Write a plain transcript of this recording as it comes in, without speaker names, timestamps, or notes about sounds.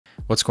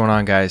What's going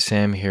on, guys?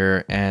 Sam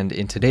here, and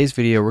in today's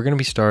video we're going to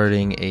be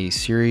starting a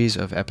series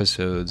of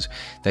episodes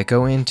that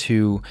go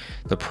into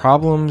the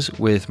problems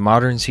with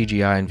modern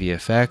CGI and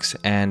VFX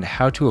and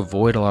how to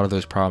avoid a lot of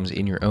those problems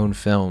in your own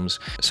films.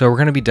 So we're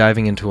going to be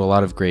diving into a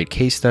lot of great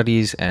case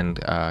studies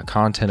and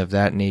content of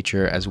that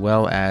nature, as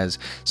well as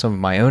some of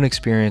my own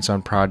experience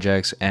on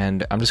projects,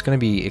 and I'm just going to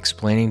be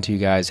explaining to you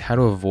guys how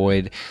to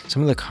avoid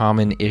some of the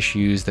common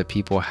issues that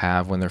people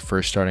have when they're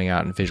first starting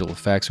out in visual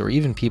effects, or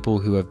even people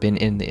who have been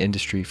in the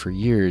industry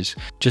for years,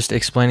 just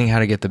explaining how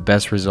to get the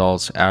best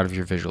results out of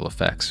your visual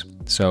effects.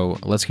 So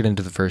let's get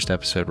into the first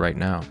episode right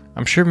now.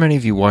 I'm sure many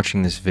of you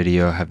watching this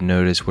video have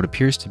noticed what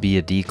appears to be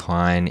a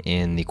decline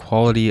in the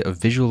quality of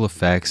visual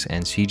effects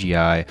and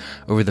CGI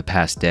over the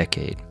past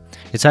decade.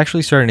 It's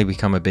actually starting to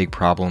become a big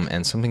problem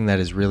and something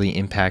that is really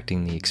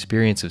impacting the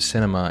experience of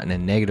cinema in a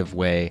negative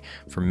way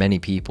for many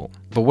people.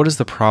 But what is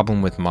the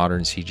problem with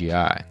modern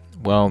CGI?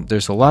 Well,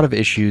 there's a lot of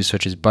issues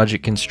such as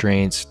budget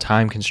constraints,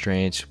 time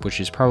constraints, which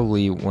is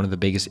probably one of the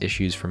biggest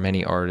issues for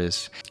many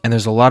artists, and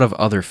there's a lot of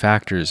other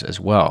factors as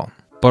well.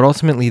 But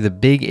ultimately, the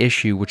big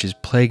issue which is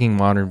plaguing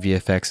modern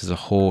VFX as a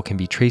whole can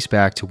be traced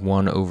back to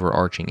one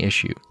overarching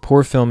issue: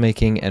 poor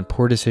filmmaking and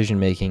poor decision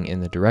making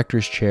in the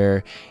director's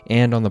chair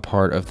and on the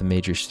part of the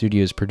major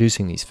studios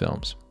producing these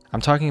films. I'm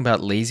talking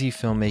about lazy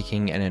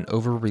filmmaking and an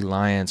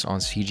over-reliance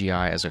on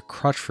CGI as a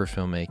crutch for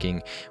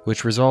filmmaking,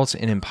 which results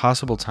in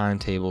impossible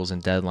timetables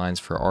and deadlines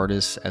for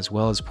artists, as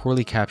well as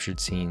poorly captured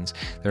scenes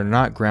that are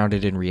not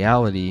grounded in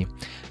reality,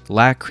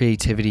 lack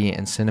creativity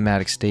and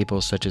cinematic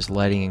staples such as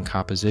lighting and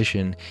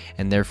composition,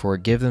 and therefore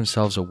give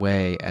themselves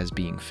away as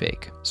being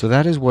fake. So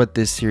that is what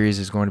this series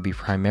is going to be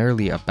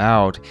primarily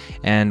about,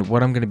 and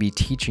what I'm going to be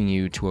teaching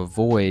you to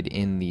avoid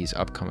in these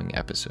upcoming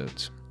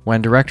episodes.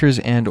 When directors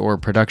and or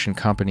production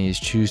companies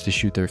choose to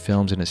shoot their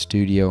films in a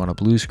studio on a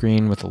blue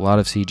screen with a lot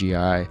of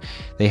CGI,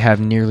 they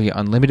have nearly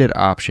unlimited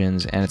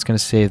options, and it's going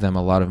to save them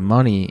a lot of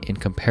money in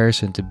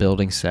comparison to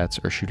building sets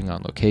or shooting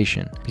on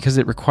location, because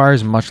it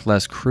requires much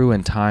less crew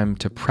and time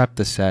to prep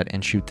the set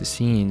and shoot the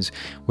scenes,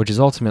 which is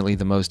ultimately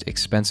the most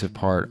expensive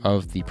part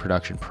of the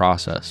production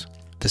process.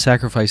 The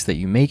sacrifice that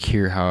you make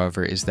here,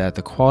 however, is that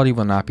the quality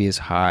will not be as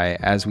high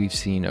as we've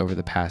seen over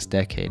the past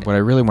decade. What I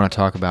really want to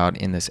talk about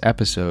in this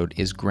episode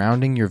is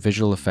grounding your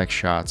visual effects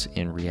shots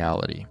in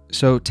reality.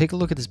 So take a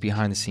look at this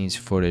behind the scenes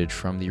footage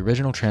from the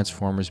original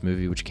Transformers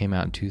movie, which came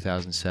out in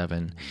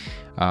 2007.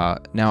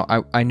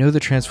 Now, I know the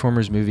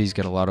Transformers movies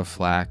get a lot of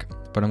flack,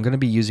 but I'm going to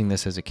be using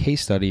this as a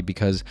case study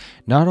because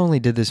not only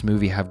did this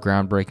movie have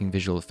groundbreaking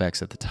visual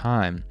effects at the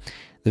time,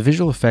 the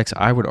visual effects,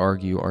 I would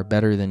argue, are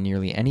better than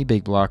nearly any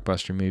big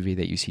blockbuster movie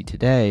that you see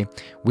today,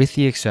 with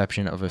the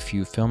exception of a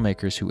few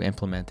filmmakers who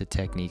implement the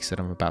techniques that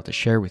I'm about to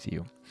share with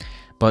you.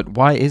 But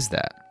why is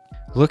that?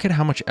 Look at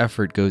how much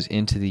effort goes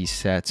into these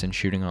sets and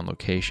shooting on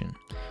location.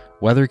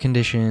 Weather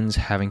conditions,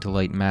 having to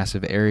light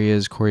massive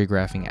areas,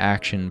 choreographing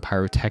action,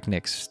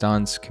 pyrotechnics,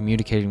 stunts,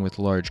 communicating with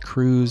large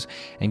crews,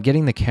 and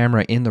getting the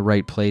camera in the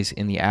right place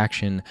in the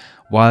action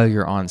while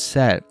you're on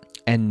set,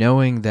 and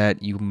knowing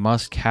that you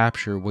must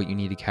capture what you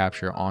need to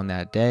capture on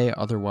that day,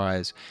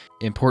 otherwise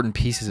important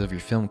pieces of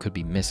your film could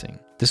be missing.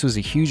 This was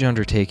a huge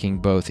undertaking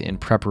both in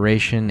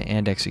preparation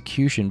and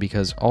execution,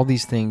 because all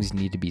these things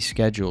need to be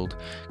scheduled,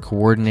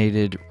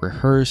 coordinated,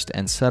 rehearsed,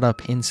 and set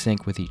up in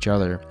sync with each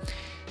other.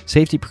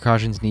 Safety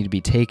precautions need to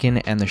be taken,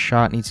 and the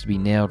shot needs to be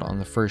nailed on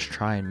the first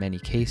try in many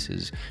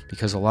cases,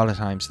 because a lot of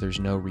times there's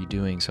no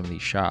redoing some of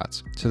these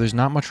shots. So there's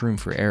not much room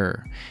for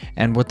error.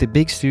 And what the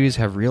big studios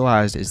have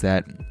realized is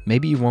that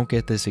maybe you won't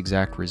get this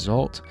exact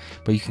result,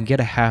 but you can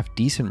get a half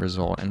decent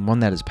result, and one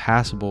that is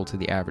passable to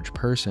the average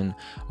person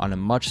on a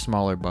much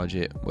smaller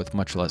budget with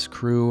much less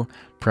crew,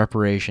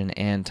 preparation,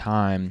 and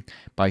time,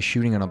 by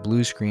shooting on a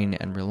blue screen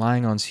and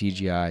relying on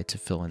CGI to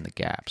fill in the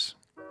gaps.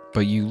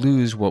 But you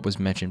lose what was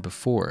mentioned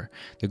before,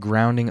 the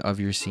grounding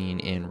of your scene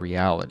in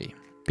reality.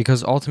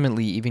 Because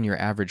ultimately, even your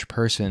average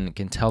person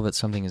can tell that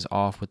something is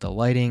off with the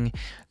lighting,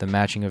 the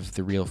matching of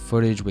the real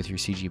footage with your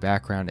CG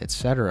background,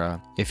 etc.,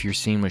 if your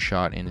scene was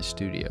shot in a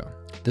studio.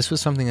 This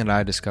was something that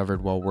I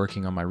discovered while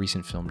working on my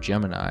recent film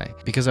Gemini,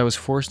 because I was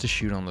forced to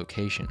shoot on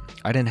location.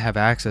 I didn't have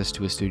access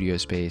to a studio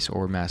space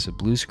or massive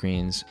blue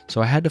screens,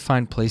 so I had to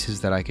find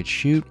places that I could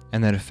shoot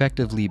and then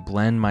effectively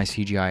blend my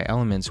CGI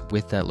elements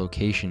with that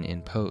location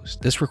in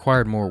post. This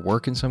required more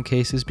work in some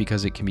cases,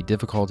 because it can be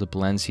difficult to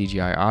blend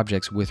CGI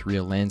objects with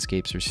real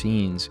landscapes or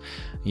scenes,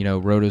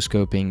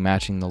 rotoscoping,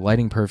 matching the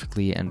lighting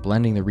perfectly, and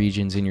blending the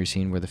regions in your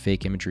scene where the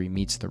fake imagery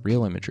meets the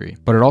real imagery.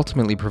 But it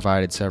ultimately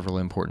provided several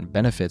important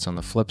benefits on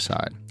the flip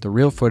side. The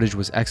real footage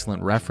was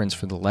excellent reference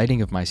for the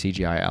lighting of my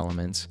CGI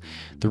elements.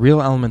 The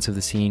real elements of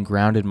the scene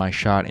grounded my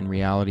shot in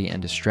reality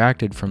and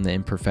distracted from the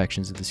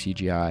imperfections of the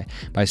CGI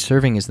by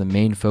serving as the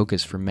main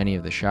focus for many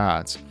of the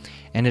shots.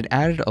 And it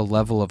added a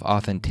level of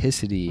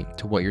authenticity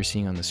to what you're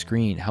seeing on the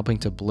screen, helping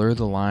to blur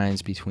the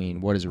lines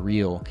between what is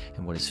real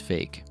and what is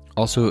fake.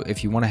 Also,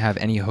 if you want to have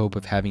any hope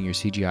of having your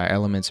CGI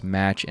elements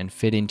match and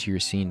fit into your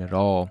scene at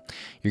all,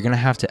 you're going to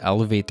have to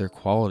elevate their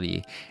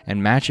quality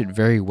and match it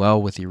very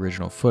well with the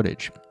original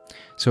footage.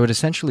 So it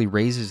essentially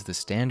raises the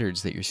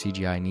standards that your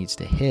CGI needs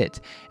to hit,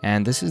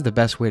 and this is the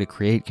best way to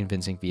create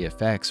convincing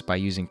VFX, by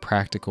using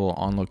practical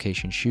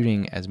on-location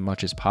shooting as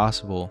much as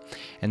possible,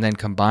 and then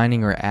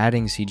combining or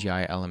adding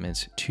CGI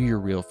elements to your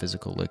real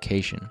physical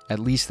location. At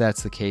least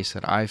that's the case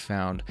that I've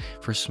found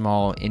for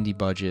small indie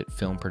budget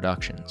film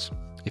productions.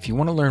 If you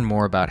want to learn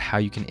more about how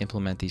you can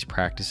implement these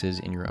practices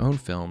in your own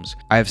films,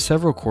 I have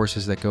several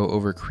courses that go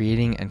over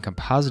creating and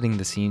compositing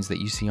the scenes that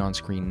you see on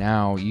screen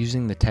now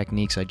using the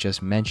techniques I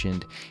just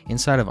mentioned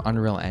inside of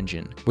Unreal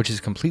Engine, which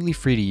is completely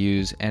free to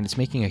use, and it's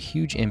making a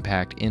huge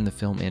impact in the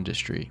film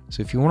industry.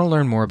 So if you want to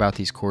learn more about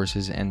these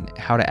courses and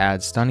how to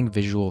add stunning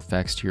visual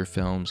effects to your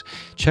films,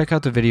 check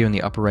out the video in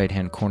the upper right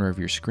hand corner of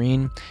your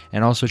screen,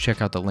 and also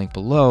check out the link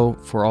below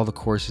for all the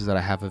courses that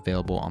I have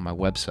available on my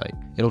website.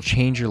 It'll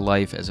change your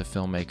life as a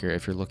filmmaker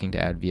if you're looking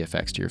to add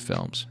VFX to your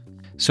films.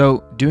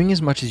 So doing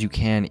as much as you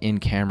can in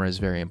camera is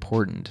very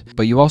important,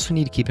 but you also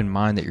need to keep in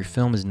mind that your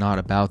film is not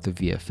about the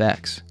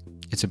VFX.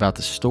 It's about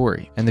the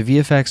story, and the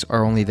VFX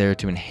are only there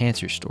to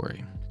enhance your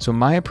story. So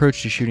my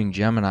approach to shooting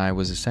Gemini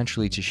was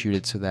essentially to shoot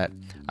it so that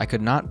I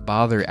could not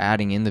bother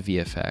adding in the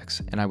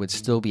VFX, and I would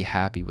still be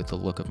happy with the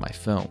look of my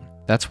film.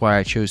 That's why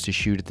I chose to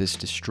shoot at this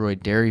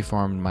destroyed dairy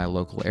farm in my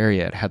local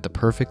area. It had the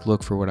perfect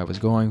look for what I was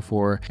going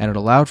for, and it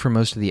allowed for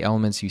most of the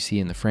elements you see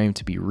in the frame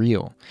to be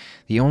real.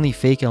 The only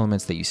fake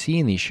elements that you see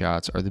in these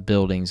shots are the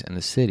buildings and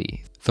the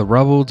city. The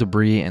rubble,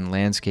 debris, and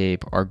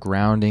landscape are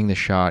grounding the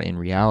shot in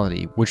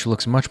reality, which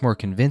looks much more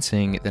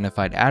convincing than if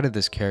I'd added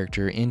this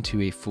character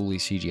into a fully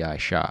CGI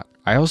shot.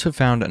 I also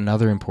found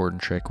another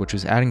important trick, which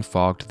was adding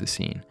fog to the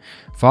scene.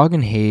 Fog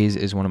and haze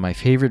is one of my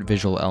favorite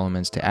visual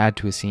elements to add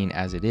to a scene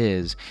as it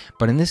is,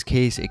 but in this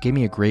case it gave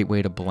me a great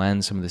way to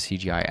blend some of the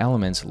CGI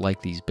elements,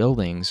 like these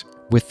buildings,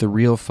 with the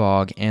real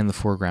fog and the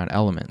foreground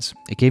elements.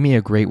 It gave me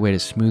a great way to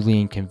smoothly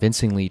and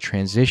convincingly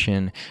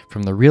transition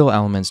from the real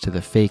elements to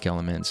the fake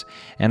elements,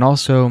 and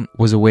also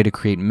was a way to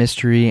create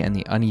mystery and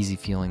the uneasy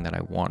feeling that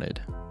I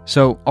wanted.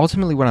 So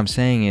ultimately what I'm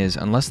saying is,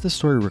 unless the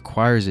story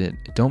requires it,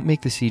 don't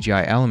make the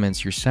CGI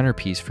elements your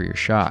centerpiece for your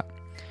shot.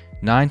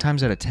 9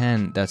 times out of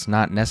 10, that's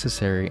not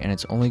necessary, and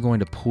it's only going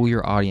to pull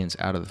your audience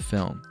out of the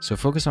film. So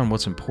focus on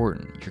what's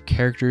important, your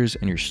characters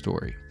and your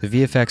story. The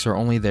VFX are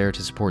only there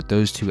to support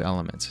those two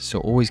elements, so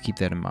always keep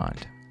that in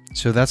mind.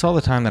 So that's all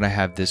the time that I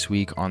have this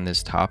week on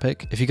this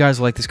topic. If you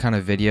guys like this kind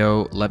of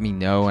video, let me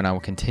know and I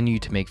will continue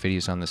to make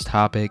videos on this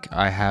topic.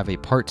 I have a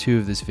part 2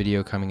 of this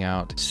video coming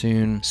out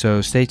soon, so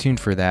stay tuned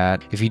for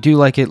that. If you do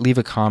like it, leave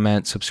a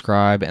comment,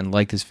 subscribe, and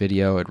like this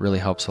video. It really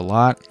helps a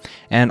lot.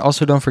 And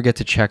also don't forget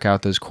to check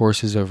out those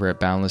courses over at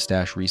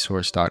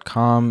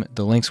boundless-resource.com.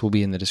 The links will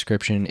be in the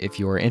description if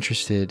you are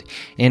interested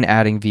in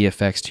adding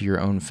VFX to your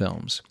own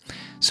films.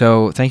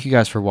 So thank you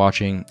guys for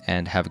watching,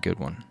 and have a good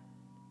one.